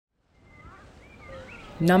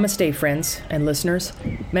Namaste, friends and listeners.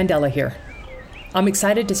 Mandela here. I'm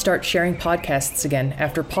excited to start sharing podcasts again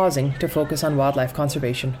after pausing to focus on wildlife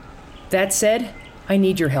conservation. That said, I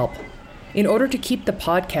need your help. In order to keep the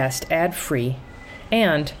podcast ad-free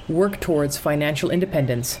and work towards financial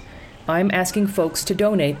independence, I'm asking folks to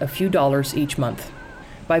donate a few dollars each month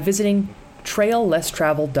by visiting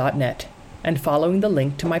traillesstraveled.net and following the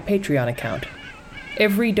link to my Patreon account.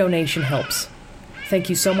 Every donation helps. Thank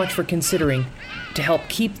you so much for considering to help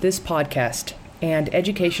keep this podcast and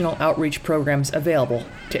educational outreach programs available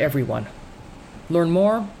to everyone. Learn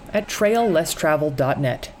more at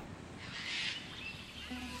traillesstraveled.net.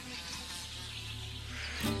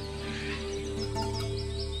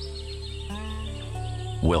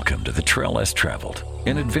 Welcome to the Trail Less Traveled,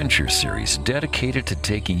 an adventure series dedicated to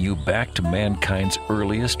taking you back to mankind's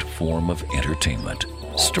earliest form of entertainment,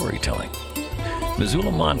 storytelling.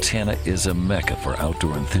 Missoula, Montana is a mecca for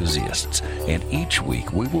outdoor enthusiasts, and each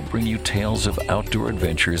week we will bring you tales of outdoor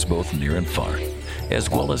adventures both near and far, as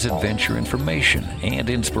well as adventure information and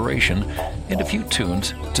inspiration, and a few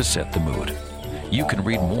tunes to set the mood. You can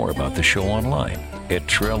read more about the show online at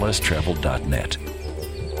traillesstraveled.net.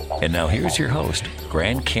 And now here's your host,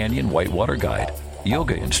 Grand Canyon Whitewater Guide,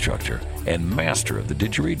 yoga instructor, and master of the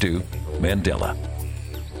didgeridoo, Mandela.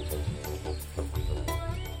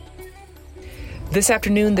 This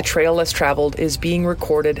afternoon, the Trail Less Traveled is being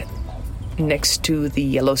recorded next to the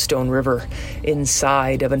Yellowstone River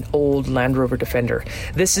inside of an old Land Rover Defender.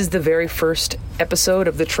 This is the very first episode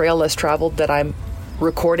of the Trail Less Traveled that I'm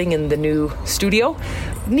recording in the new studio.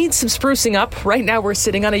 Needs some sprucing up. Right now we're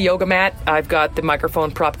sitting on a yoga mat. I've got the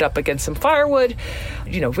microphone propped up against some firewood.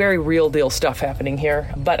 Very real deal stuff happening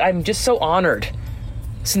here. But I'm just so honored,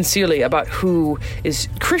 sincerely, about who is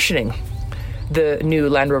christening the new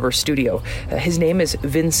Land Rover studio. His name is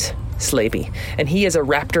Vince Slaby, and he is a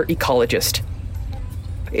raptor ecologist.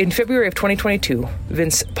 In February of 2022,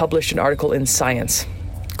 Vince published an article in Science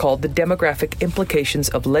called The Demographic Implications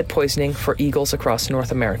of Lead Poisoning for Eagles Across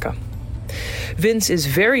North America. Vince is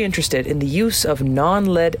very interested in the use of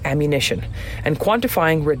non-lead ammunition and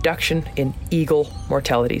quantifying reduction in eagle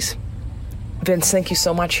mortalities. Vince, thank you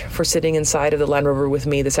so much for sitting inside of the Land Rover with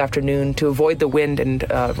me this afternoon to avoid the wind and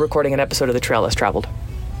recording an episode of the Trail Less Traveled.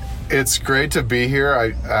 It's great to be here.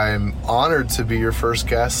 I'm honored to be your first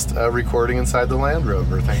guest recording inside the Land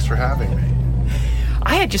Rover. Thanks for having me.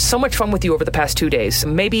 I had just so much fun with you over the past 2 days.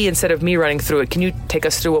 Maybe instead of me running through it, can you take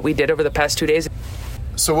us through what we did over the past 2 days?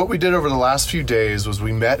 So what we did over the last few days was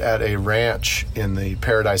we met at a ranch in the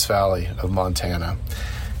Paradise Valley of Montana.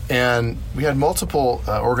 And we had multiple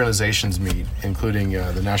organizations meet, including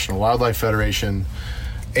the National Wildlife Federation,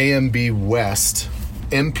 AMB West,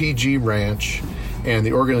 MPG Ranch, and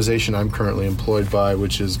the organization I'm currently employed by,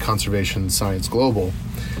 which is Conservation Science Global.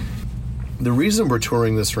 The reason we're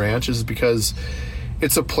touring this ranch is because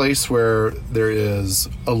it's a place where there is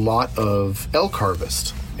a lot of elk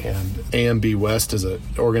harvest. And AMB West is an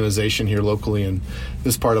organization here locally in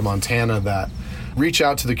this part of Montana that reach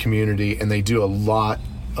out to the community, and they do a lot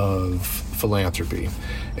of philanthropy.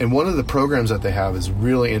 And one of the programs that they have is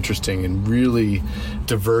really interesting and really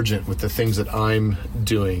divergent with the things that I'm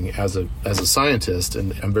doing as a scientist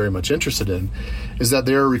and I'm very much interested in, is that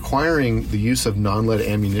they're requiring the use of non-lead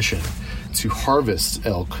ammunition to harvest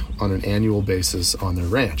elk on an annual basis on their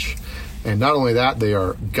ranch. And not only that, they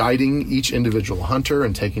are guiding each individual hunter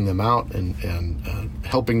and taking them out and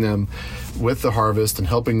helping them with the harvest and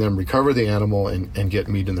helping them recover the animal and get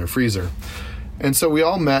meat in their freezer. And so we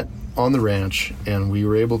all met on the ranch and we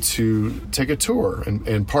were able to take a tour.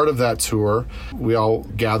 And part of that tour, we all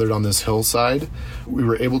gathered on this hillside. We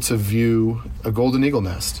were able to view a golden eagle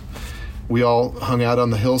nest. We all hung out on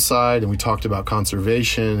the hillside and we talked about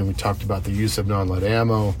conservation and we talked about the use of non-lead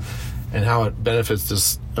ammo and how it benefits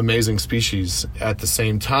this amazing species. At the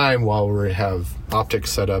same time, while we have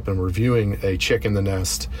optics set up and we're viewing a chick in the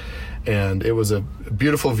nest. And it was a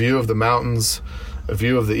beautiful view of the mountains, a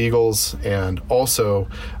view of the eagles, and also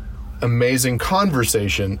amazing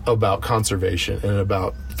conversation about conservation and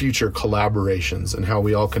about future collaborations and how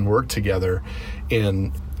we all can work together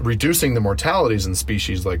in reducing the mortalities in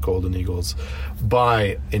species like golden eagles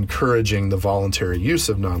by encouraging the voluntary use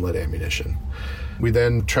of non-lead ammunition. We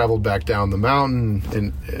then traveled back down the mountain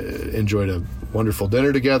and enjoyed a wonderful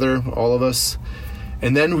dinner together, all of us.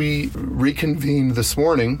 And then we reconvened this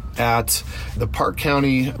morning at the Park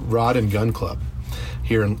County Rod and Gun Club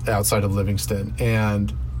here outside of Livingston.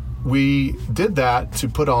 And we did that to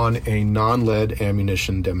put on a non-lead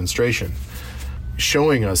ammunition demonstration,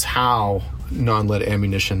 showing us how non-lead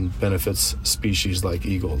ammunition benefits species like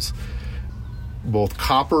eagles. Both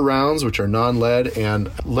copper rounds, which are non-lead,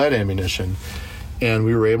 and lead ammunition and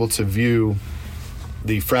we were able to view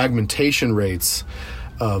the fragmentation rates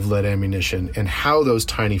of lead ammunition and how those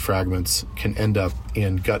tiny fragments can end up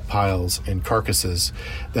in gut piles and carcasses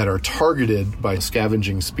that are targeted by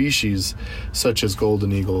scavenging species such as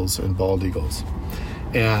golden eagles and bald eagles.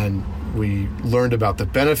 And we learned about the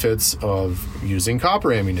benefits of using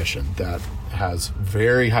copper ammunition that has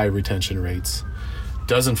very high retention rates,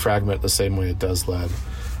 doesn't fragment the same way it does lead,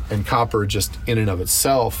 and copper just in and of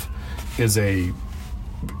itself is a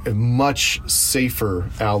much safer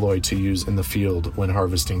alloy to use in the field when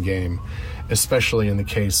harvesting game, especially in the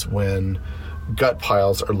case when gut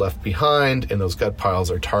piles are left behind and those gut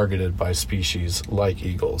piles are targeted by species like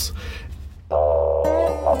eagles.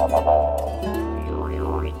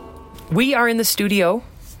 We are in the studio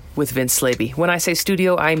with Vince Slaby. When I say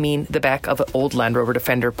studio, I mean the back of an old Land Rover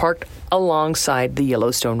Defender parked alongside the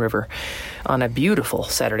Yellowstone River on a beautiful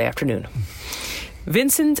Saturday afternoon.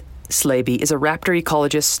 Vincent Slaby is a raptor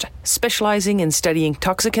ecologist specializing in studying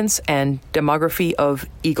toxicants and demography of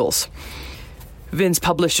eagles. Vince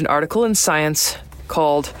published an article in Science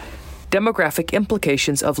called Demographic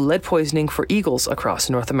Implications of Lead Poisoning for Eagles Across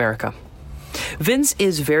North America. Vince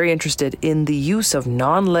is very interested in the use of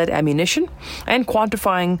non-lead ammunition and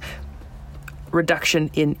quantifying reduction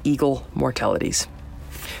in eagle mortalities.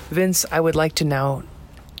 Vince, I would like to now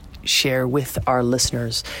share with our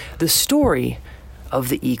listeners the story of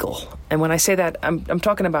the eagle. And when I say that, I'm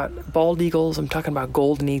talking about bald eagles, I'm talking about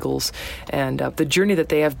golden eagles, and the journey that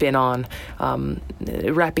they have been on,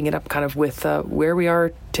 wrapping it up kind of with where we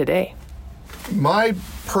are today. My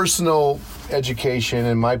personal education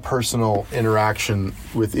and my personal interaction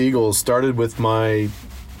with eagles started with my,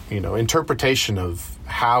 interpretation of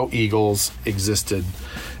how eagles existed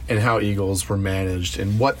and how eagles were managed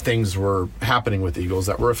and what things were happening with eagles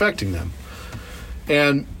that were affecting them.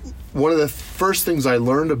 And one of the first things I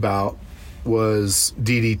learned about was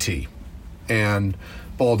DDT and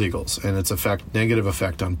bald eagles and its negative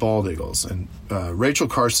effect on bald eagles. And Rachel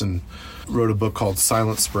Carson wrote a book called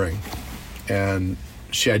Silent Spring, and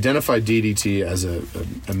she identified DDT as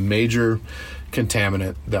a major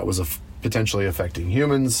contaminant that was potentially affecting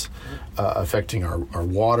humans, affecting our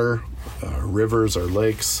water, our rivers, our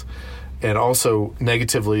lakes, and also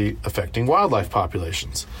negatively affecting wildlife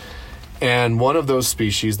populations. And one of those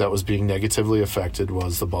species that was being negatively affected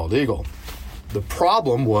was the bald eagle. The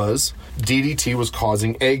problem was DDT was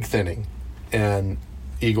causing egg thinning, and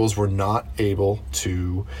eagles were not able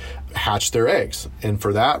to hatch their eggs. And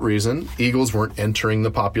for that reason, eagles weren't entering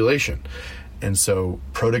the population. And so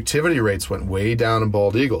productivity rates went way down in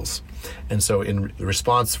bald eagles. And so in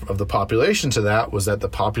response of the population to that was that the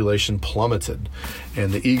population plummeted,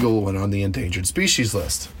 and the eagle went on the endangered species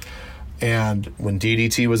list. And when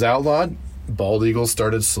DDT was outlawed, bald eagles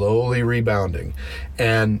started slowly rebounding.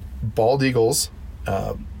 And bald eagles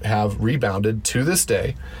have rebounded to this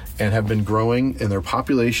day and have been growing, and their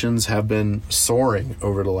populations have been soaring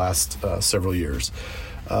over the last several years.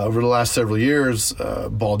 Over the last several years,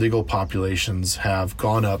 bald eagle populations have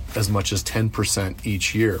gone up as much as 10%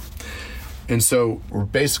 each year. And so we're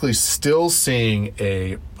basically still seeing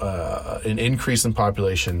an increase in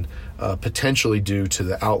population potentially due to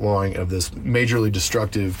the outlawing of this majorly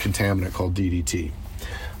destructive contaminant called DDT.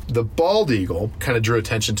 The bald eagle kind of drew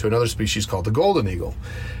attention to another species called the golden eagle.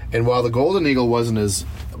 And while the golden eagle wasn't as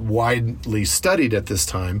widely studied at this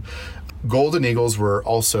time, golden eagles were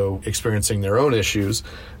also experiencing their own issues.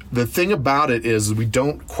 The thing about it is we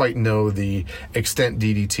don't quite know the extent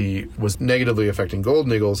DDT was negatively affecting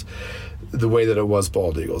golden eagles the way that it was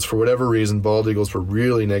bald eagles. For whatever reason, bald eagles were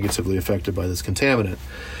really negatively affected by this contaminant.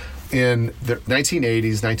 In the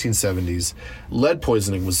 1980s, 1970s, lead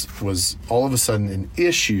poisoning was all of a sudden an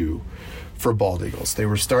issue for bald eagles. They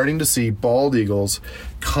were starting to see bald eagles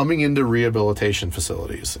coming into rehabilitation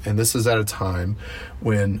facilities. And this is at a time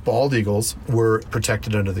when bald eagles were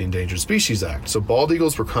protected under the Endangered Species Act. So bald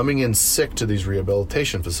eagles were coming in sick to these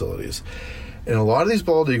rehabilitation facilities. And a lot of these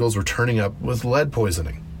bald eagles were turning up with lead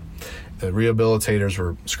poisoning. The rehabilitators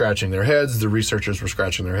were scratching their heads. The researchers were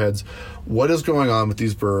scratching their heads. What is going on with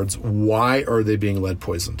these birds? Why are they being lead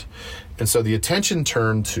poisoned? And so the attention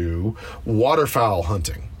turned to waterfowl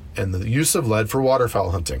hunting and the use of lead for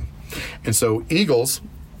waterfowl hunting. And so eagles,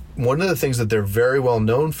 one of the things that they're very well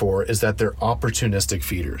known for is that they're opportunistic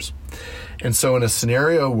feeders. And so in a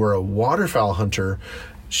scenario where a waterfowl hunter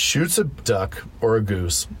shoots a duck or a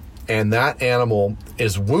goose, and that animal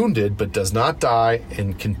is wounded but does not die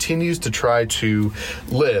and continues to try to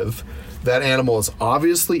live, that animal is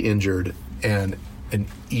obviously injured and an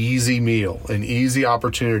easy meal, an easy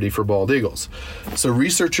opportunity for bald eagles. So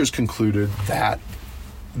researchers concluded that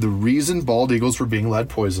the reason bald eagles were being lead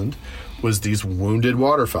poisoned was these wounded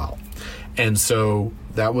waterfowl. And so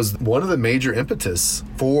that was one of the major impetus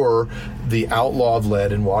for the outlaw of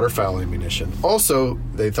lead in waterfowl ammunition. Also,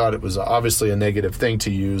 they thought it was obviously a negative thing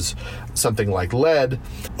to use something like lead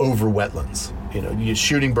over wetlands. You're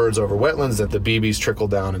shooting birds over wetlands, that the BBs trickle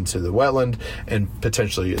down into the wetland, and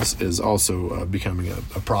potentially is also becoming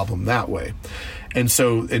a problem that way. And so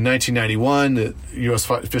in 1991, the U.S.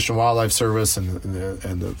 Fish and Wildlife Service and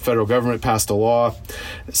the federal government passed a law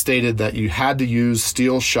that stated that you had to use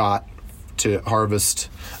steel shot to harvest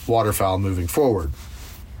waterfowl moving forward.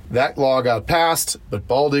 That law got passed, but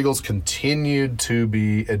bald eagles continued to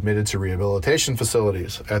be admitted to rehabilitation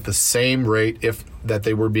facilities at the same rate that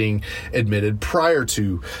they were being admitted prior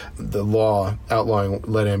to the law outlawing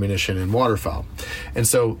lead ammunition in waterfowl. And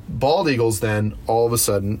so bald eagles then all of a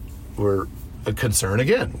sudden were a concern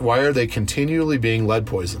again. Why are they continually being lead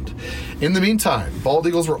poisoned? In the meantime, bald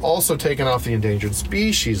eagles were also taken off the endangered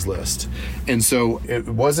species list. And so it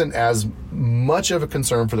wasn't as much of a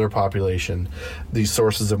concern for their population, these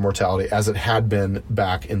sources of mortality, as it had been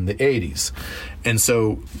back in the 80s. And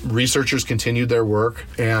so researchers continued their work,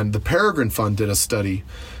 and the Peregrine Fund did a study.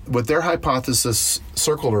 What their hypothesis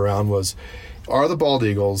circled around was, are the bald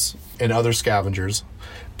eagles and other scavengers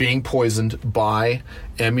being poisoned by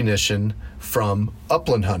ammunition from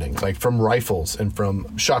upland hunting, like from rifles and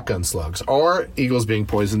from shotgun slugs? Are eagles being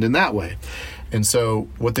poisoned in that way? And so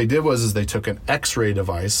what they did was they took an X-ray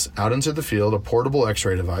device out into the field, a portable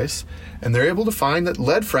X-ray device, and they're able to find that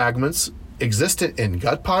lead fragments existed in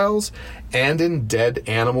gut piles and in dead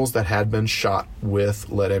animals that had been shot with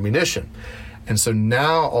lead ammunition. And so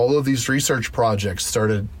now all of these research projects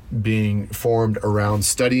started being formed around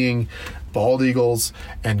studying bald eagles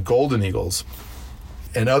and golden eagles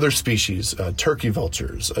and other species, turkey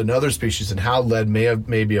vultures, and other species, and how lead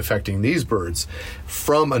may be affecting these birds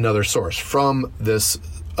from another source, from this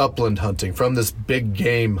upland hunting, from this big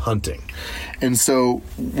game hunting. And so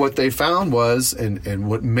what they found was, and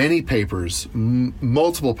what many papers,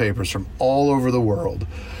 multiple papers from all over the world,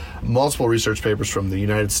 multiple research papers from the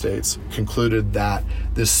United States, concluded that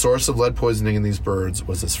this source of lead poisoning in these birds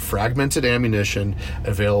was this fragmented ammunition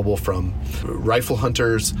available from rifle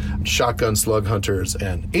hunters, shotgun slug hunters,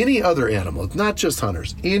 and any other animal, not just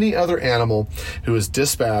hunters, any other animal who is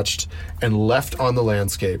dispatched and left on the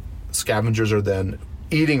landscape. Scavengers are then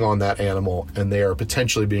eating on that animal, and they are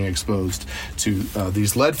potentially being exposed to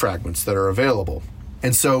these lead fragments that are available.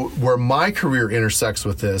 And so where my career intersects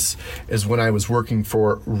with this is when I was working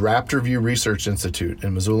for Raptor View Research Institute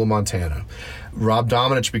in Missoula, Montana. Rob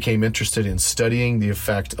Domenech became interested in studying the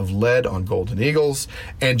effect of lead on golden eagles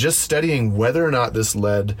and just studying whether or not this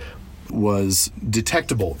lead was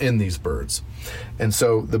detectable in these birds. And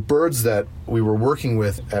so the birds that we were working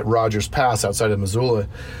with at Rogers Pass outside of Missoula,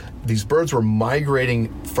 these birds were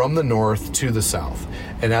migrating from the north to the south.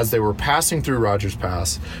 And as they were passing through Rogers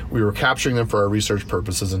Pass, we were capturing them for our research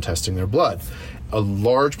purposes and testing their blood. A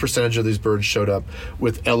large percentage of these birds showed up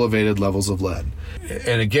with elevated levels of lead.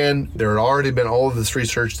 And again, there had already been all of this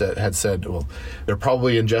research that had said, well, they're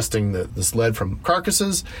probably ingesting this lead from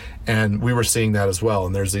carcasses, and we were seeing that as well.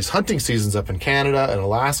 And there's these hunting seasons up in Canada and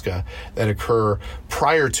Alaska that occur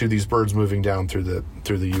prior to these birds moving down through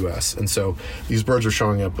the U.S. And so these birds are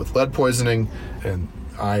showing up with lead poisoning, and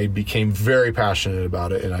I became very passionate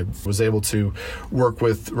about it, and I was able to work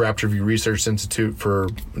with Raptor View Research Institute for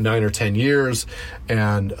 9 or 10 years,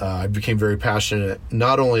 and I became very passionate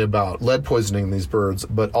not only about lead poisoning these birds,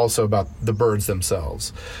 but also about the birds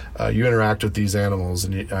themselves. You interact with these animals,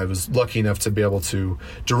 and I was lucky enough to be able to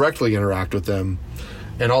directly interact with them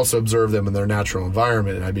and also observe them in their natural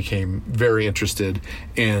environment, and I became very interested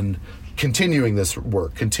in continuing this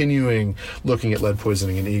work, continuing looking at lead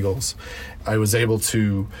poisoning in eagles. I was able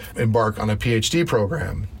to embark on a PhD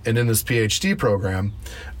program. And in this PhD program,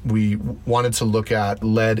 we wanted to look at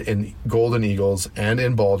lead in golden eagles and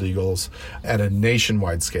in bald eagles at a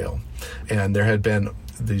nationwide scale. And there had been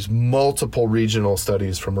these multiple regional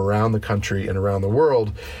studies from around the country and around the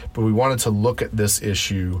world, but we wanted to look at this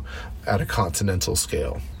issue at a continental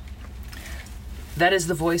scale. That is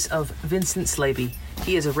the voice of Vincent Slaby.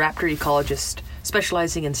 He is a raptor ecologist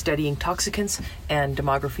specializing in studying toxicants and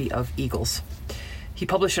demography of eagles. He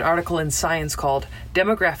published an article in Science called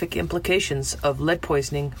Demographic Implications of Lead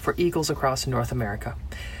Poisoning for Eagles Across North America.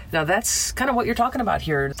 Now that's kind of what you're talking about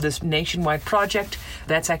here, this nationwide project.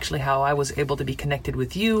 That's actually how I was able to be connected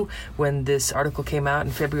with you when this article came out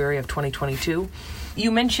in February of 2022.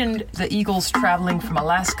 You mentioned the eagles traveling from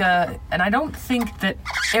Alaska, and I don't think that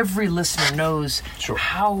every listener knows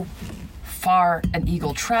how far an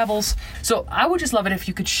eagle travels. So I would just love it if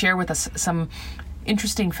you could share with us some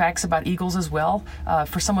interesting facts about eagles as well,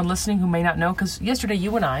 for someone listening who may not know, because yesterday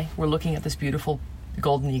you and I were looking at this beautiful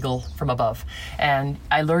golden eagle from above, and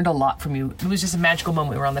I learned a lot from you. It was just a magical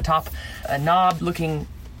moment. We were on the top, a knob, looking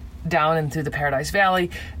down and through the Paradise Valley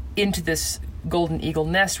into this golden eagle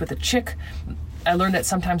nest with a chick. I learned that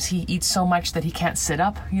sometimes he eats so much that he can't sit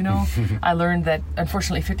up, you know. I learned that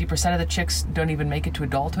unfortunately 50% of the chicks don't even make it to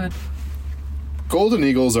adulthood. Golden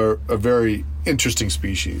eagles are a very interesting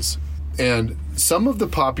species, and some of the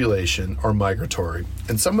population are migratory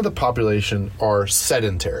and some of the population are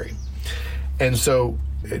sedentary. And so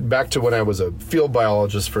back to when I was a field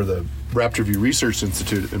biologist for the Raptor View Research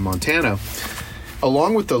Institute in Montana,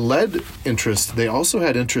 along with the lead interest, they also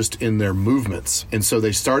had interest in their movements. And so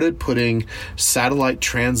they started putting satellite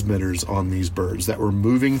transmitters on these birds that were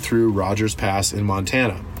moving through Rogers Pass in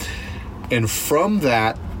Montana. And from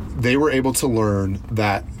that, they were able to learn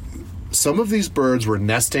that some of these birds were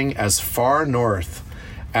nesting as far north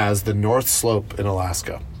as the North Slope in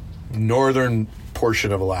Alaska, northern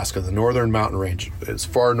portion of Alaska, the northern mountain range, as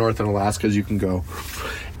far north in Alaska as you can go.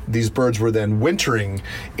 These birds were then wintering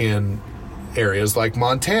in areas like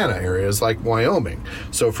Montana, areas like Wyoming.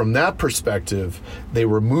 So from that perspective, they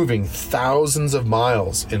were moving thousands of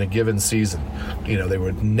miles in a given season. You know, they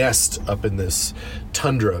would nest up in this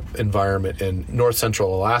tundra environment in north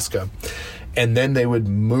central Alaska, and then they would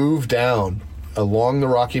move down along the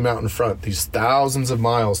Rocky Mountain front, these thousands of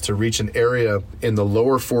miles, to reach an area in the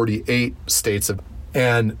lower 48 states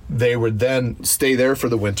and they would then stay there for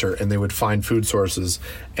the winter, and they would find food sources.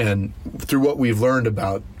 And through what we've learned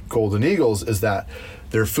about golden eagles is that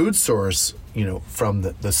their food source, you know, from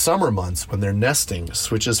the summer months when they're nesting,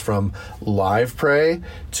 switches from live prey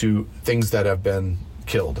to things that have been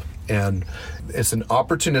killed. And it's an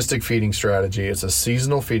opportunistic feeding strategy. It's a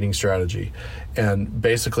seasonal feeding strategy. And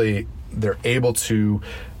basically, they're able to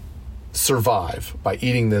survive by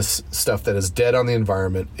eating this stuff that is dead on the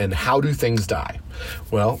environment. And how do things die?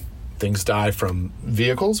 Well, things die from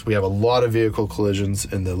vehicles. We have a lot of vehicle collisions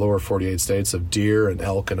in the lower 48 states of deer and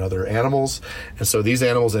elk and other animals. And so these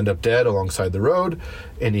animals end up dead alongside the road,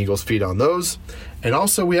 and eagles feed on those. And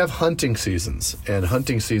also we have hunting seasons. And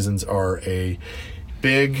hunting seasons are a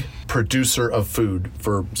big producer of food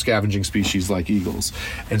for scavenging species like eagles.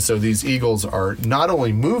 And so these eagles are not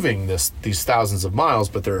only moving these thousands of miles,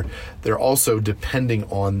 but they're also depending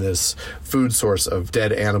on this food source of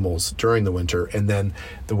dead animals during the winter. And then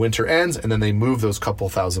the winter ends, and then they move those couple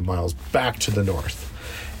thousand miles back to the north.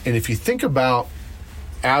 And if you think about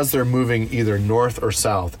as they're moving either north or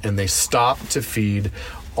south, and they stop to feed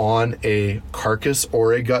on a carcass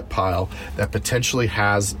or a gut pile that potentially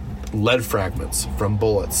has lead fragments from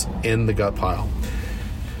bullets in the gut pile,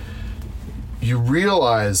 you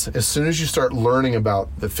realize as soon as you start learning about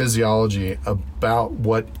the physiology about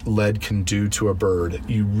what lead can do to a bird,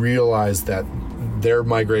 you realize that their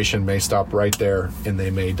migration may stop right there and they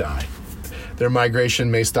may die. Their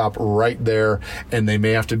migration may stop right there, and they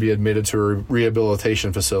may have to be admitted to a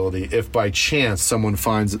rehabilitation facility if by chance someone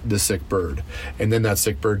finds the sick bird, and then that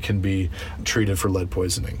sick bird can be treated for lead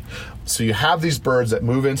poisoning. So you have these birds that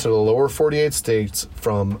move into the lower 48 states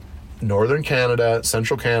from northern Canada,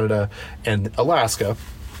 central Canada, and Alaska.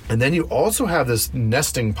 And then you also have this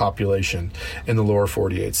nesting population in the lower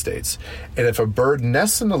 48 states. And if a bird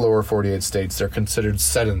nests in the lower 48 states, they're considered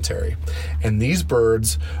sedentary. And these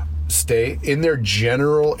birds stay in their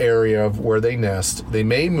general area of where they nest. They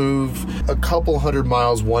may move a couple hundred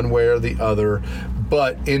miles one way or the other,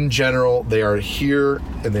 but in general, they are here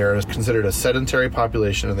and they are considered a sedentary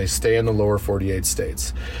population, and they stay in the lower 48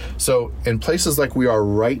 states. So in places like we are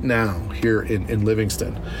right now here in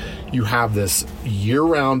Livingston, you have this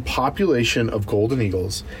year-round population of golden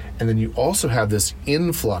eagles, and then you also have this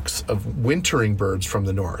influx of wintering birds from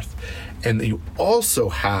the north. And you also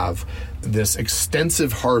have this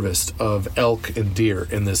extensive harvest of elk and deer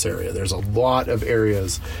in this area. There's a lot of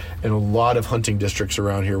areas and a lot of hunting districts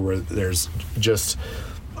around here where there's just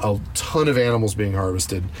a ton of animals being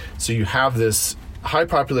harvested. So you have this high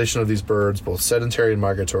population of these birds, both sedentary and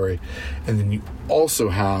migratory, and then you also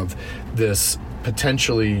have this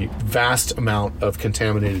potentially vast amount of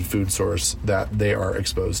contaminated food source that they are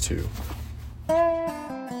exposed to.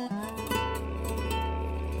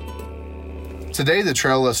 Today, the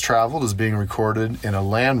Trail Less Traveled is being recorded in a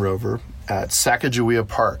Land Rover at Sacagawea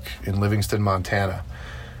Park in Livingston, Montana.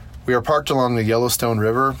 We are parked along the Yellowstone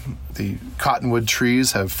River. The cottonwood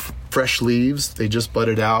trees have fresh leaves. They just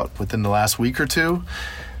budded out within the last week or two.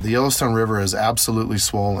 The Yellowstone River is absolutely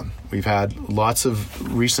swollen. We've had lots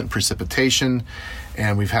of recent precipitation,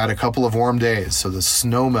 and we've had a couple of warm days. So the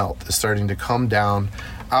snow melt is starting to come down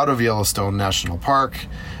out of Yellowstone National Park,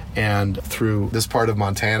 and through this part of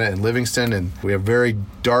Montana and Livingston, and we have very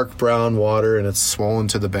dark brown water, and it's swollen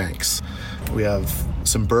to the banks. We have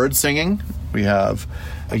some birds singing. We have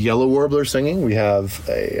a yellow warbler singing. We have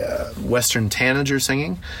a western tanager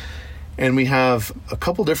singing. And we have a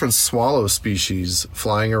couple different swallow species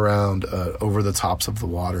flying around over the tops of the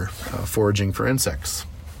water, foraging for insects.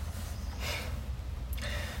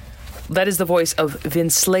 That is the voice of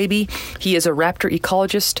Vince Slaby. He is a raptor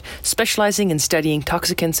ecologist specializing in studying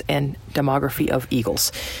toxicants and demography of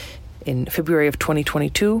eagles. In February of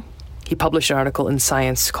 2022, he published an article in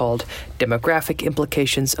Science called Demographic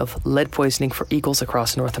Implications of Lead Poisoning for Eagles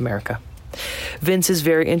Across North America. Vince is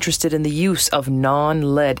very interested in the use of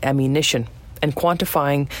non-lead ammunition and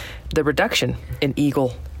quantifying the reduction in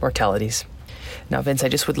eagle mortalities. Now, Vince, I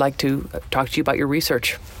just would like to talk to you about your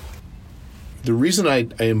research. The reason I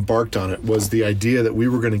embarked on it was the idea that we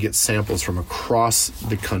were going to get samples from across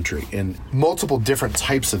the country and multiple different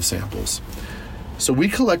types of samples. So we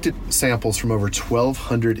collected samples from over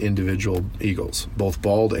 1,200 individual eagles, both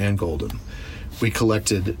bald and golden. We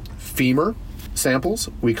collected femur samples,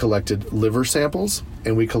 we collected liver samples,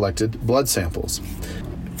 and we collected blood samples.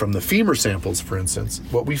 From the femur samples, for instance,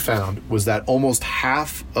 what we found was that almost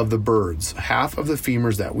half of the birds, half of the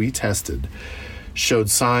femurs that we tested, showed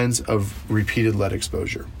signs of repeated lead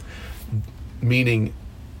exposure, meaning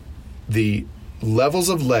the levels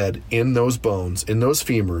of lead in those bones, in those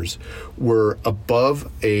femurs, were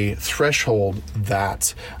above a threshold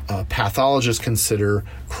that pathologists consider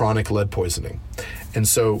chronic lead poisoning. And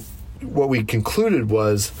so what we concluded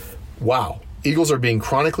was, wow, eagles are being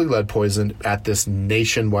chronically lead poisoned at this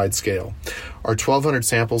nationwide scale. Our 1,200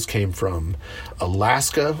 samples came from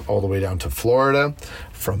Alaska all the way down to Florida,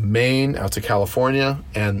 from Maine out to California,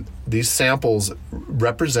 and these samples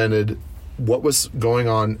represented what was going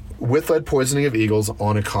on with lead poisoning of eagles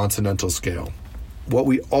on a continental scale. What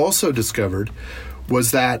we also discovered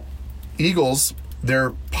was that eagles,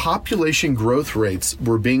 their population growth rates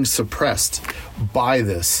were being suppressed by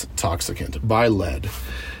this toxicant, by lead.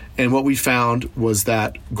 And what we found was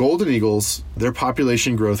that golden eagles, their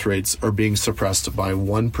population growth rates are being suppressed by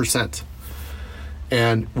 1%.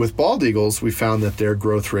 And with bald eagles, we found that their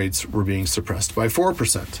growth rates were being suppressed by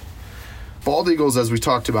 4%. Bald eagles, as we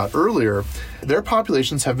talked about earlier, their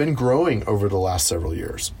populations have been growing over the last several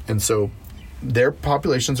years. And so their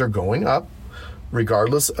populations are going up,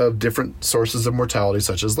 regardless of different sources of mortality,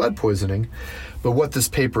 such as lead poisoning. But what this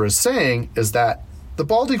paper is saying is that the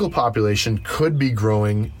bald eagle population could be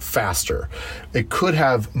growing faster. It could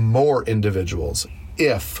have more individuals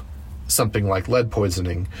if something like lead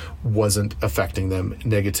poisoning wasn't affecting them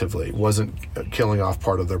negatively, wasn't killing off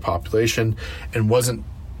part of their population, and wasn't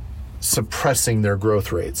suppressing their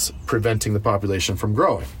growth rates, preventing the population from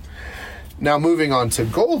growing. Now, moving on to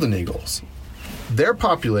golden eagles. Their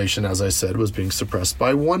population, as I said, was being suppressed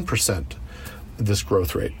by 1%, this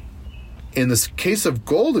growth rate. In this case of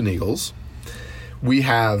golden eagles, we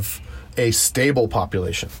have a stable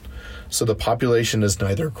population. So the population is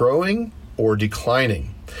neither growing or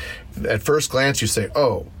declining. At first glance, you say,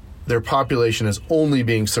 oh, their population is only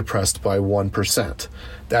being suppressed by 1%.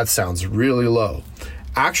 That sounds really low.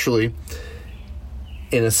 Actually,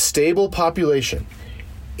 in a stable population,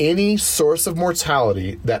 any source of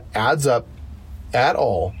mortality that adds up at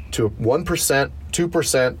all to 1%, 2%,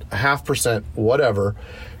 0.5%, whatever,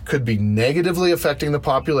 could be negatively affecting the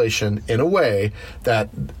population in a way that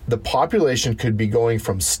the population could be going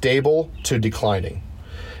from stable to declining.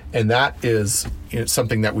 And that is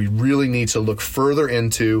something that we really need to look further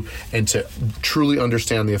into and to truly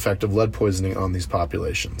understand the effect of lead poisoning on these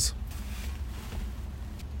populations.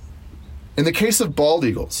 In the case of bald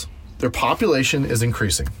eagles, their population is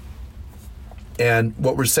increasing. And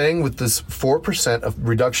what we're saying with this 4% of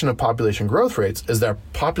reduction of population growth rates is that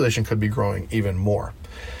population could be growing even more.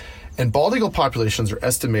 And bald eagle populations are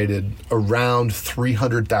estimated around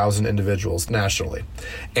 300,000 individuals nationally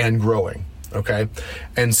and growing, okay?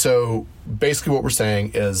 And so basically what we're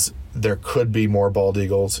saying is there could be more bald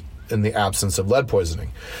eagles in the absence of lead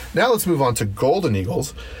poisoning. Now let's move on to golden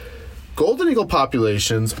eagles. Golden eagle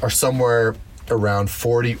populations are somewhere around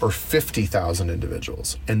 40 or 50,000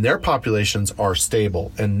 individuals, and their populations are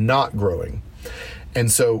stable and not growing.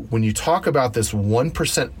 And so when you talk about this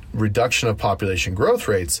 1% reduction of population growth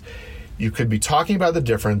rates, you could be talking about the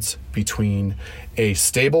difference between a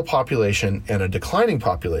stable population and a declining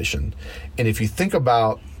population. And if you think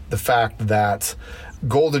about the fact that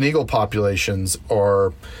golden eagle populations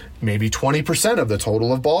are maybe 20% of the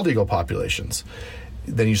total of bald eagle populations,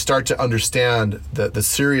 then you start to understand the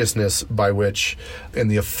seriousness by which and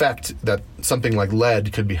the effect that something like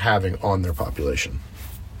lead could be having on their population.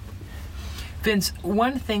 Vince,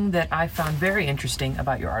 one thing that I found very interesting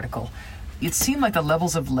about your article, it seemed like the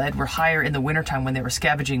levels of lead were higher in the wintertime when they were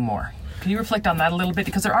scavenging more. Can you reflect on that a little bit?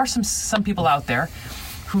 Because there are some people out there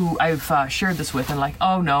who I've shared this with and like,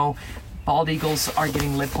 oh no, bald eagles are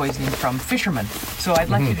getting lead poisoning from fishermen. So I'd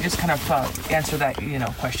like you to just kind of answer that,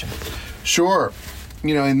 question. Sure.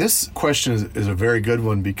 And this question is a very good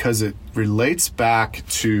one because it relates back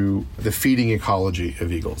to the feeding ecology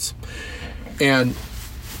of eagles. And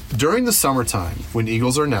during the summertime, when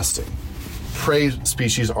eagles are nesting, prey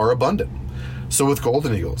species are abundant. So with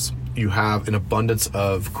golden eagles, you have an abundance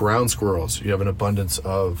of ground squirrels. You have an abundance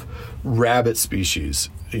of rabbit species,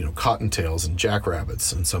 cottontails and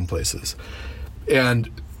jackrabbits in some places. And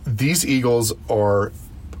these eagles are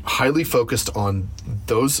highly focused on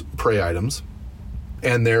those prey items,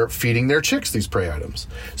 and they're feeding their chicks these prey items.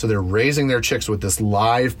 So they're raising their chicks with this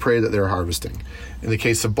live prey that they're harvesting. In the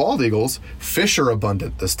case of bald eagles, fish are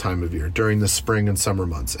abundant this time of year during the spring and summer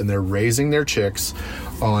months, and they're raising their chicks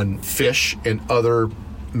on fish and other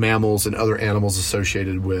mammals and other animals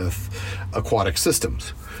associated with aquatic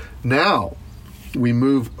systems. Now, we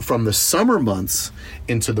move from the summer months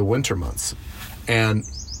into the winter months, and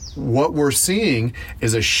what we're seeing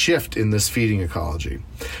is a shift in this feeding ecology.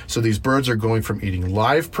 So these birds are going from eating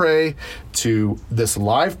live prey to this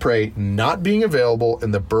live prey not being available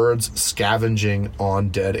and the birds scavenging on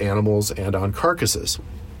dead animals and on carcasses.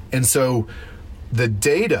 And so the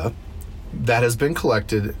data that has been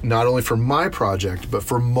collected, not only for my project, but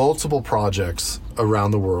for multiple projects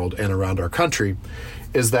around the world and around our country,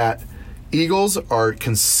 is that eagles are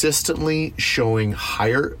consistently showing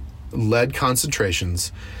higher lead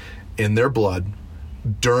concentrations in their blood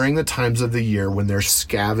during the times of the year when they're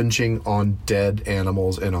scavenging on dead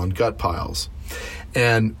animals and on gut piles.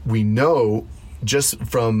 And we know, just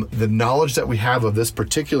from the knowledge that we have of this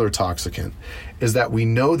particular toxicant, is that we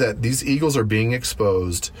know that these eagles are being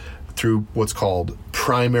exposed through what's called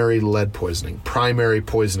primary lead poisoning, primary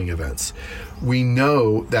poisoning events. We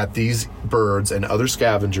know that these birds and other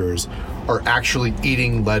scavengers are actually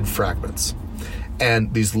eating lead fragments.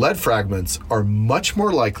 And these lead fragments are much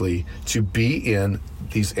more likely to be in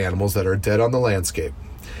these animals that are dead on the landscape,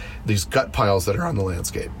 these gut piles that are on the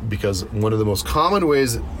landscape. Because one of the most common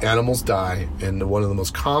ways animals die, and one of the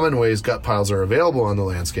most common ways gut piles are available on the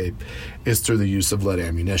landscape, is through the use of lead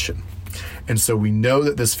ammunition. And so we know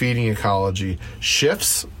that this feeding ecology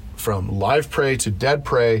shifts from live prey to dead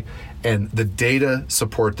prey, and the data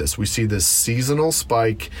support this. We see this seasonal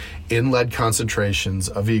spike in lead concentrations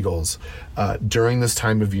of eagles during this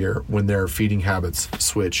time of year when their feeding habits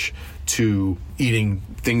switch to eating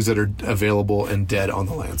things that are available and dead on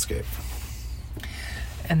the landscape.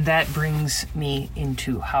 And that brings me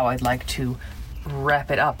into how I'd like to wrap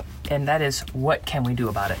it up, and that is, what can we do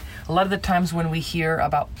about it? A lot of the times when we hear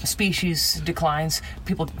about species declines,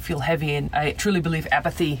 people feel heavy, and I truly believe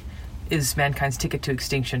apathy is mankind's ticket to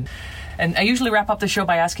extinction. And I usually wrap up the show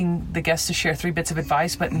by asking the guests to share 3 bits of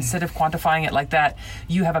advice, but instead of quantifying it like that,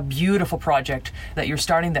 you have a beautiful project that you're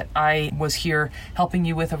starting that I was here helping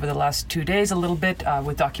you with over the last 2 days a little bit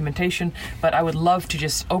with documentation, but I would love to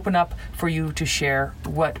just open up for you to share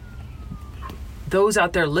what those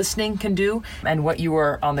out there listening can do and what you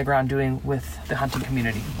are on the ground doing with the hunting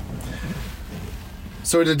community.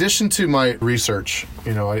 So in addition to my research,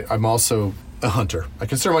 I'm also a hunter. I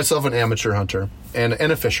consider myself an amateur hunter and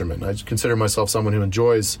a fisherman. I consider myself someone who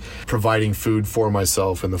enjoys providing food for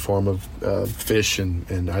myself in the form of fish,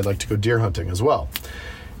 and I like to go deer hunting as well.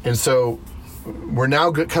 And so we're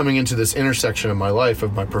now coming into this intersection of my life,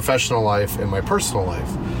 of my professional life and my personal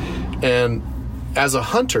life. And as a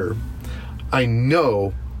hunter, I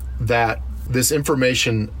know that this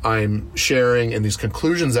information I'm sharing and these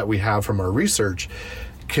conclusions that we have from our research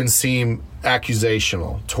can seem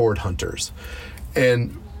accusational toward hunters.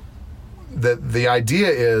 And the idea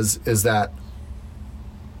is that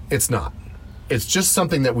it's not. It's just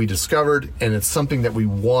something that we discovered, and it's something that we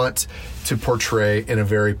want to portray in a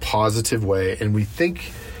very positive way, and we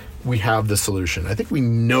think we have the solution. I think we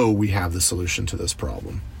know we have the solution to this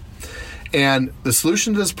problem. And the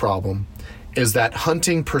solution to this problem is that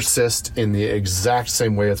hunting persists in the exact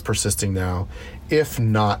same way it's persisting now, if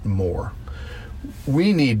not more.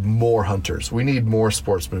 We need more hunters. We need more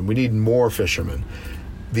sportsmen. We need more fishermen.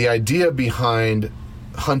 The idea behind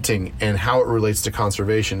hunting and how it relates to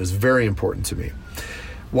conservation is very important to me.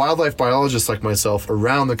 Wildlife biologists like myself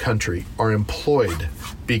around the country are employed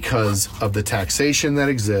because of the taxation that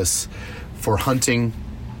exists for hunting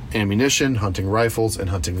ammunition, hunting rifles, and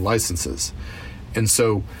hunting licenses. And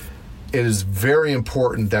so it is very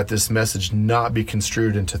important that this message not be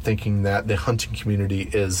construed into thinking that the hunting community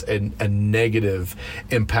is a negative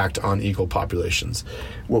impact on eagle populations.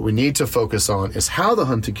 What we need to focus on is how the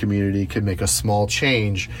hunting community can make a small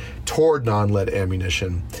change toward non-lead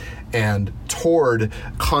ammunition and toward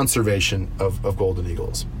conservation of golden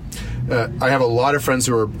eagles. I have a lot of friends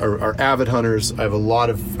who are avid hunters. I have a lot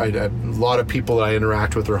of people that I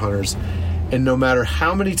interact with are hunters. And no matter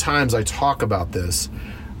how many times I talk about this,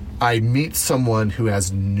 I meet someone who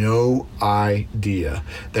has no idea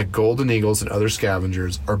that golden eagles and other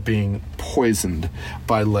scavengers are being poisoned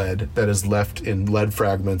by lead that is left in lead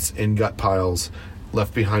fragments in gut piles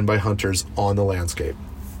left behind by hunters on the landscape.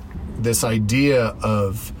 This idea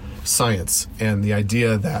of science and the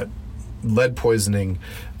idea that lead poisoning,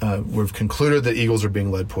 we've concluded that eagles are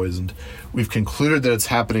being lead poisoned. We've concluded that it's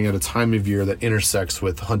happening at a time of year that intersects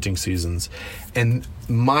with hunting seasons. And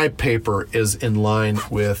my paper is in line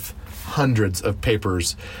with hundreds of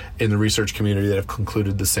papers in the research community that have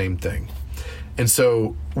concluded the same thing. And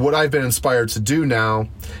so what I've been inspired to do now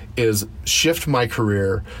is shift my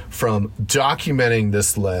career from documenting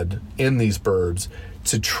this lead in these birds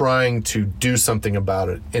to trying to do something about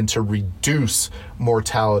it and to reduce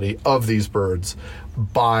mortality of these birds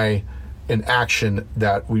by an action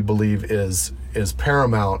that we believe is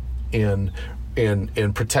paramount in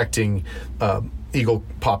protecting eagle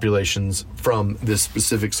populations from this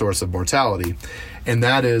specific source of mortality, and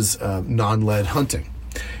that is non-lead hunting.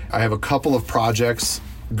 I have a couple of projects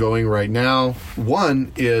going right now.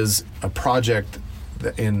 One is a project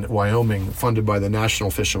in Wyoming funded by the National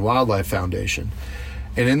Fish and Wildlife Foundation.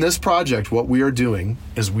 And in this project, what we are doing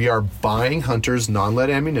is we are buying hunters non-lead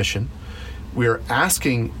ammunition. We are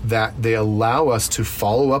asking that they allow us to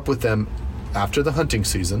follow up with them after the hunting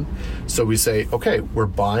season. So we say, okay, we're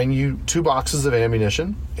buying you 2 boxes of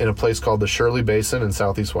ammunition in a place called the Shirley Basin in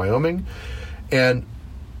southeast Wyoming. And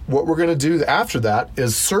what we're going to do after that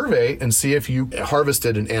is survey and see if you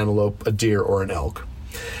harvested an antelope, a deer, or an elk.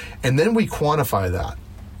 And then we quantify that.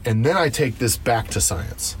 And then I take this back to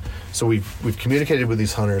science. So we've communicated with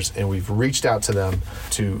these hunters and we've reached out to them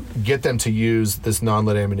to get them to use this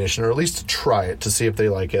non-lead ammunition, or at least to try it to see if they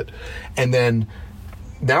like it. And then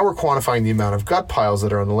now we're quantifying the amount of gut piles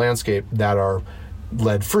that are on the landscape that are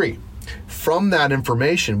lead-free. From that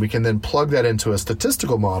information, we can then plug that into a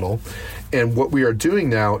statistical model. And what we are doing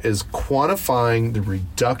now is quantifying the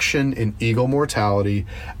reduction in eagle mortality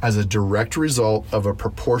as a direct result of a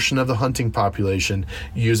proportion of the hunting population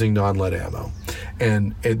using non-lead ammo.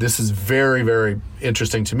 And this is very, very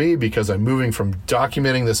interesting to me because I'm moving from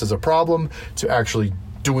documenting this as a problem to actually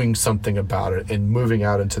doing something about it and moving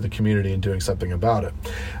out into the community and doing something about it.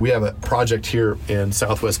 We have a project here in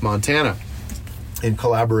southwest Montana in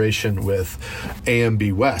collaboration with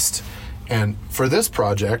AMB West. And for this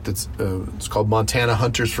project, it's called Montana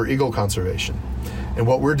Hunters for Eagle Conservation. And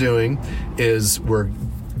what we're doing is we're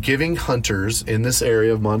giving hunters in this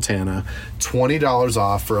area of Montana $20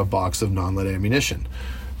 off for a box of non-lead ammunition.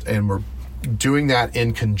 And we're doing that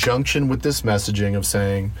in conjunction with this messaging of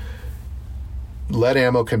saying lead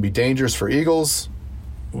ammo can be dangerous for eagles.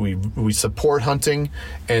 We support hunting,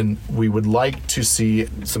 and we would like to see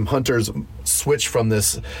some hunters switch from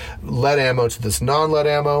this lead ammo to this non-lead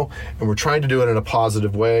ammo, and we're trying to do it in a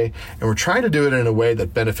positive way, and we're trying to do it in a way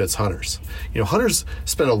that benefits hunters. You know, hunters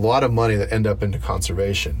spend a lot of money that end up into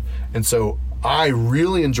conservation, and so I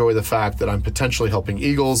really enjoy the fact that I'm potentially helping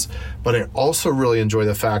eagles, but I also really enjoy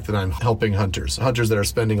the fact that I'm helping hunters that are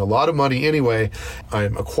spending a lot of money anyway.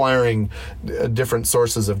 I'm acquiring different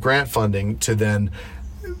sources of grant funding to then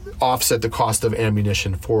offset the cost of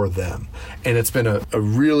ammunition for them. And it's been a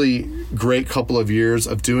really great couple of years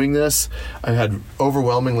of doing this. I've had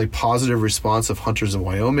overwhelmingly positive response of hunters in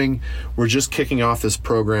Wyoming. We're just kicking off this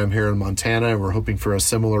program here in Montana, and we're hoping for a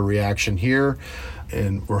similar reaction here.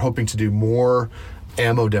 And we're hoping to do more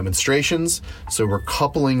ammo demonstrations. So we're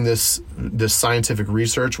coupling this scientific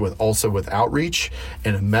research with outreach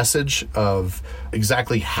and a message of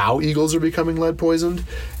exactly how eagles are becoming lead poisoned.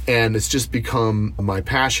 And it's just become my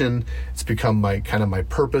passion. It's become my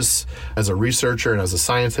purpose as a researcher and as a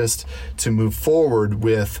scientist to move forward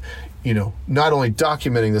with, not only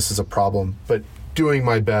documenting this as a problem, but doing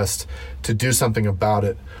my best to do something about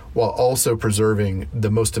it while also preserving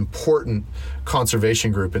the most important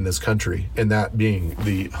conservation group in this country, and that being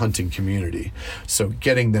the hunting community. So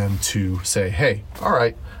getting them to say, hey, all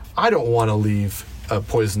right, I don't want to leave a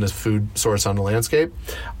poisonous food source on the landscape.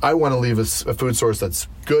 I want to leave a food source that's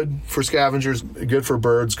good for scavengers, good for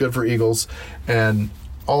birds, good for eagles, and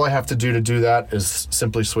all I have to do that is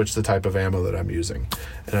simply switch the type of ammo that I'm using.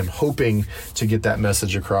 And I'm hoping to get that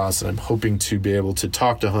message across, and I'm hoping to be able to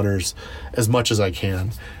talk to hunters as much as I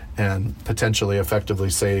can and potentially effectively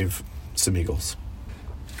save some eagles.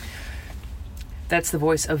 That's the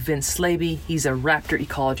voice of Vince Slaby. He's a raptor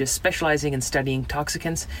ecologist specializing in studying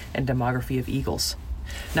toxicants and demography of eagles.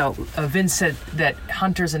 Now, Vince said that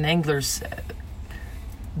hunters and anglers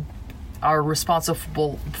are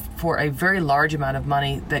responsible for a very large amount of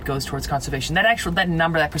money that goes towards conservation.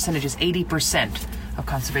 That percentage is 80% of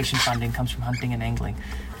conservation funding comes from hunting and angling.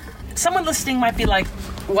 Someone listening might be like,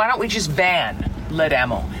 why don't we just ban lead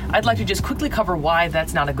ammo? I'd like to just quickly cover why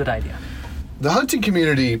that's not a good idea. The hunting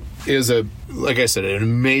community is, like I said, an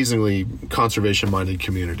amazingly conservation-minded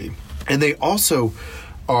community. And they also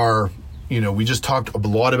are, we just talked a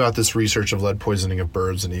lot about this research of lead poisoning of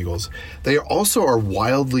birds and eagles. They also are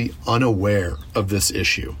wildly unaware of this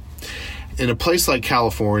issue. In a place like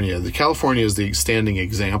California is the standing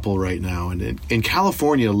example right now. And in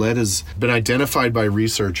California, lead has been identified by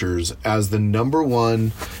researchers as the number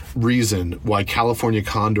one reason why California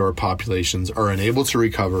condor populations are unable to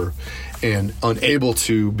recover and unable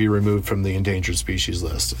to be removed from the endangered species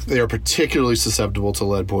list. They are particularly susceptible to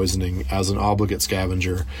lead poisoning as an obligate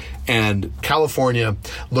scavenger. And California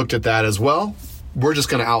looked at that as well. We're just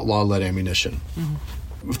going to outlaw lead ammunition. Mm-hmm.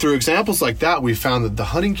 Through examples like that, we found that the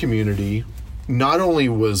hunting community not only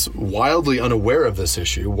was wildly unaware of this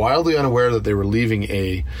issue, wildly unaware that they were leaving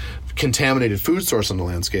a contaminated food source on the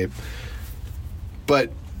landscape,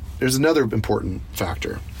 but there's another important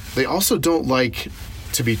factor. They also don't like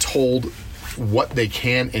to be told what they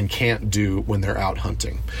can and can't do when they're out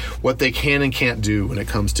hunting, what they can and can't do when it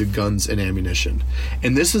comes to guns and ammunition.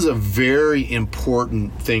 And this is a very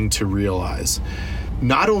important thing to realize.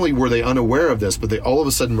 Not only were they unaware of this, but they all of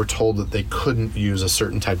a sudden were told that they couldn't use a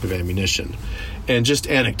certain type of ammunition. And just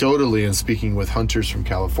anecdotally, and speaking with hunters from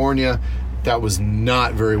California, that was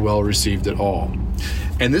not very well received at all.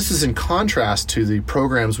 And this is in contrast to the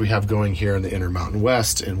programs we have going here in the Intermountain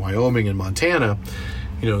West, in Wyoming and Montana.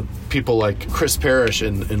 People like Chris Parrish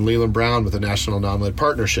and Leland Brown with the National Non-Lead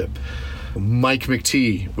Partnership, Mike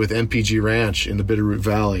McTee with MPG Ranch in the Bitterroot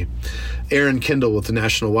Valley, Aaron Kindle with the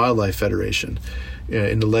National Wildlife Federation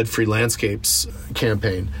in the Lead-Free Landscapes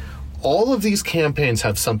campaign. All of these campaigns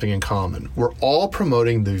have something in common. We're all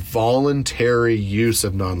promoting the voluntary use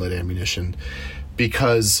of non-lead ammunition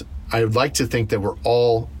because I would like to think that we're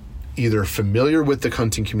all either familiar with the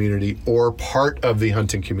hunting community or part of the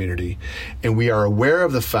hunting community, and we are aware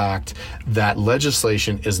of the fact that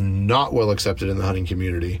legislation is not well accepted in the hunting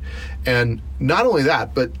community. And not only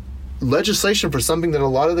that, but legislation for something that a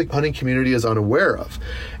lot of the hunting community is unaware of.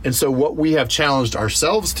 And so what we have challenged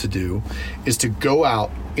ourselves to do is to go out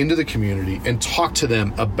into the community and talk to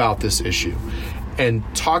them about this issue and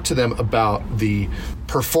talk to them about the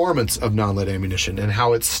performance of non-lead ammunition and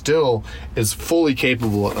how it still is fully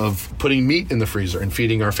capable of putting meat in the freezer and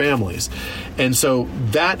feeding our families. And so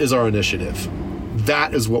that is our initiative.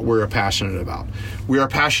 That is what we're passionate about. We are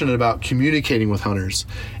passionate about communicating with hunters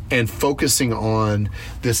and focusing on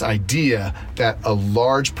this idea that a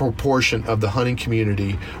large proportion of the hunting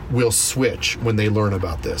community will switch when they learn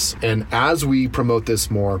about this. And as we promote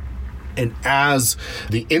this more, and as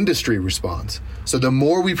the industry responds, so the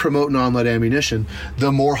more we promote non-lead ammunition,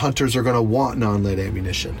 the more hunters are going to want non-lead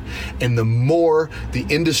ammunition. And the more the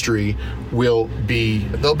industry they'll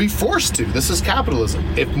be forced to. This is capitalism.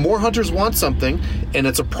 If more hunters want something and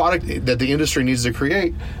it's a product that the industry needs to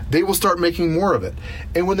create, they will start making more of it.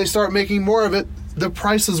 And when they start making more of it, the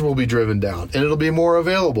prices will be driven down and it'll be more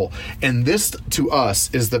available. And this, to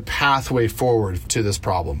us, is the pathway forward to this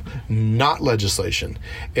problem, not legislation.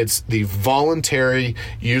 It's the voluntary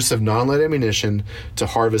use of non-lead ammunition to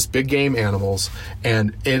harvest big game animals,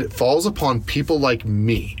 and it falls upon people like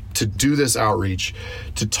me to do this outreach,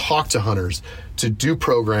 to talk to hunters, to do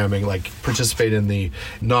programming, like participate in the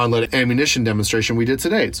non-lead ammunition demonstration we did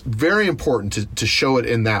today. It's very important to show it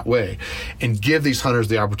in that way and give these hunters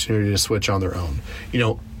the opportunity to switch on their own.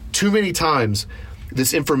 Too many times,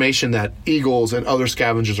 this information that eagles and other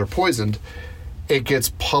scavengers are poisoned, it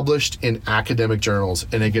gets published in academic journals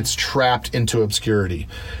and it gets trapped into obscurity.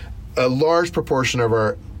 A large proportion of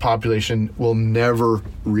our population will never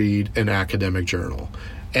read an academic journal.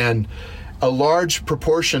 And a large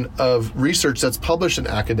proportion of research that's published in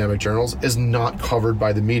academic journals is not covered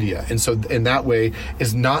by the media. And so in that way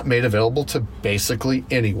is not made available to basically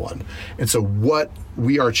anyone. And so what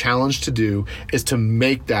we are challenged to do is to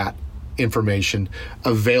make that information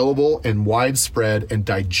available and widespread and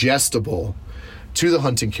digestible to the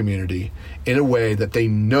hunting community in a way that they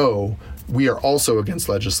know we are also against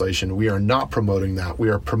legislation. We are not promoting that. We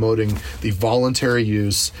are promoting the voluntary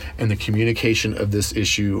use and the communication of this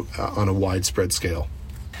issue on a widespread scale.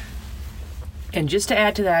 And just to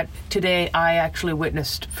add to that, today I actually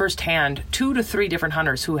witnessed firsthand 2 to 3 different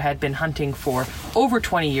hunters who had been hunting for over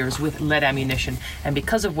 20 years with lead ammunition. And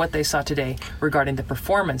because of what they saw today regarding the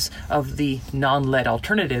performance of the non-lead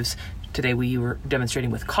alternatives, today we were demonstrating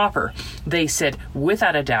with copper, they said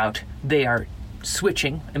without a doubt they are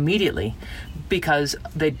switching immediately because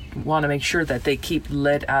they want to make sure that they keep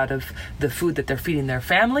lead out of the food that they're feeding their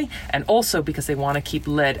family, and also because they want to keep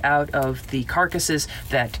lead out of the carcasses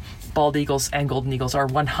that bald eagles and golden eagles are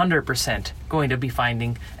 100% going to be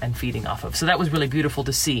finding and feeding off of. So that was really beautiful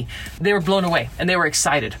to see. They were blown away and they were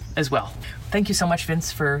excited as well. Thank you so much,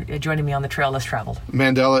 Vince, for joining me on the Trail Less Traveled.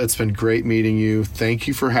 Mandela, it's been great meeting you. Thank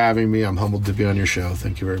you for having me. I'm humbled to be on your show.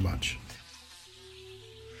 Thank you very much.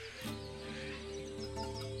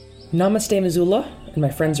 Namaste, Missoula, and my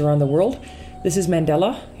friends around the world. This is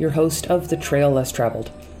Mandela, your host of the Trail Less Traveled,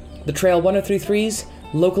 the Trail 1033's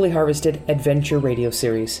locally harvested adventure radio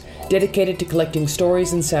series, dedicated to collecting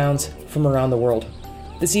stories and sounds from around the world.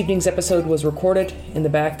 This evening's episode was recorded in the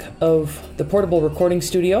back of the portable recording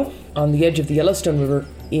studio on the edge of the Yellowstone River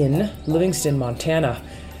in Livingston, Montana.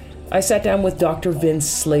 I sat down with Dr.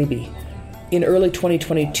 Vince Slaby. In early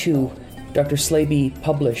 2022, Dr. Slaby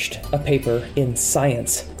published a paper in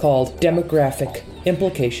Science called Demographic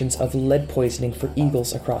Implications of Lead Poisoning for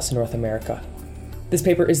Eagles Across North America. This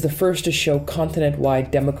paper is the first to show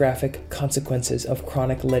continent-wide demographic consequences of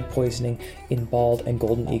chronic lead poisoning in bald and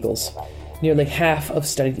golden eagles. Nearly half of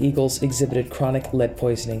studied eagles exhibited chronic lead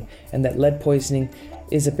poisoning, and that lead poisoning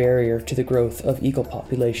is a barrier to the growth of eagle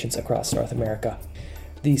populations across North America.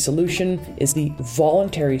 The solution is the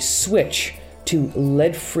voluntary switch to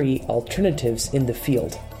lead-free alternatives in the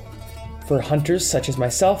field. For hunters such as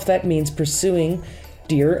myself, that means pursuing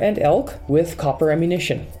deer and elk with copper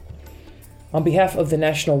ammunition. On behalf of the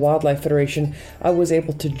National Wildlife Federation, I was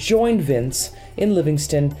able to join Vince in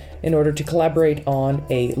Livingston in order to collaborate on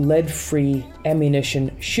a lead-free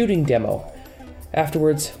ammunition shooting demo.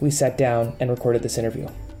 Afterwards, we sat down and recorded this interview.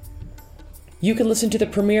 You can listen to the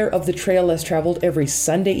premiere of The Trail Less Traveled every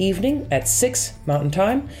Sunday evening at 6 Mountain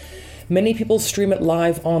Time. Many people stream it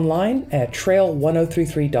live online at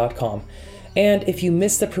trail1033.com. And if you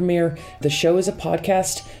miss the premiere, the show is a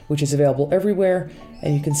podcast, which is available everywhere,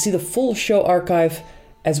 and you can see the full show archive,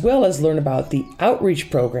 as well as learn about the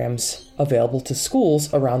outreach programs available to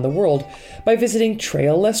schools around the world by visiting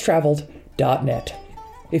traillesstraveled.net.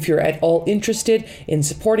 If you're at all interested in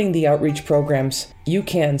supporting the outreach programs, you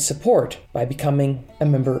can support by becoming a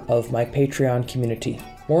member of my Patreon community.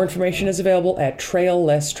 More information is available at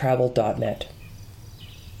traillesstraveled.net.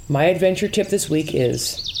 My adventure tip this week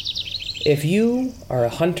is, if you are a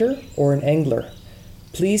hunter or an angler,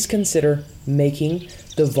 please consider making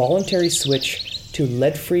the voluntary switch to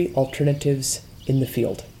lead-free alternatives in the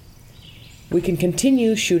field. We can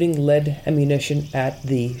continue shooting lead ammunition at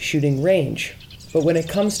the shooting range, but when it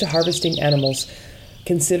comes to harvesting animals,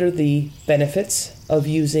 consider the benefits of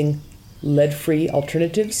using lead-free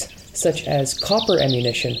alternatives such as copper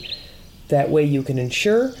ammunition. That way you can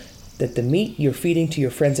ensure that the meat you're feeding to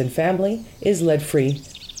your friends and family is lead-free,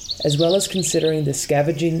 as well as considering the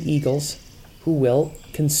scavenging eagles who will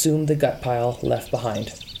consume the gut pile left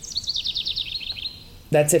behind.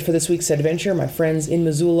 That's it for this week's adventure, my friends in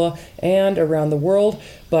Missoula and around the world.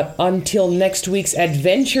 But until next week's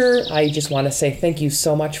adventure, I just want to say thank you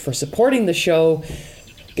so much for supporting the show.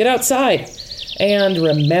 Get outside. And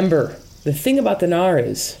remember, the thing about the gnar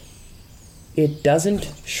is, it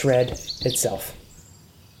doesn't shred itself.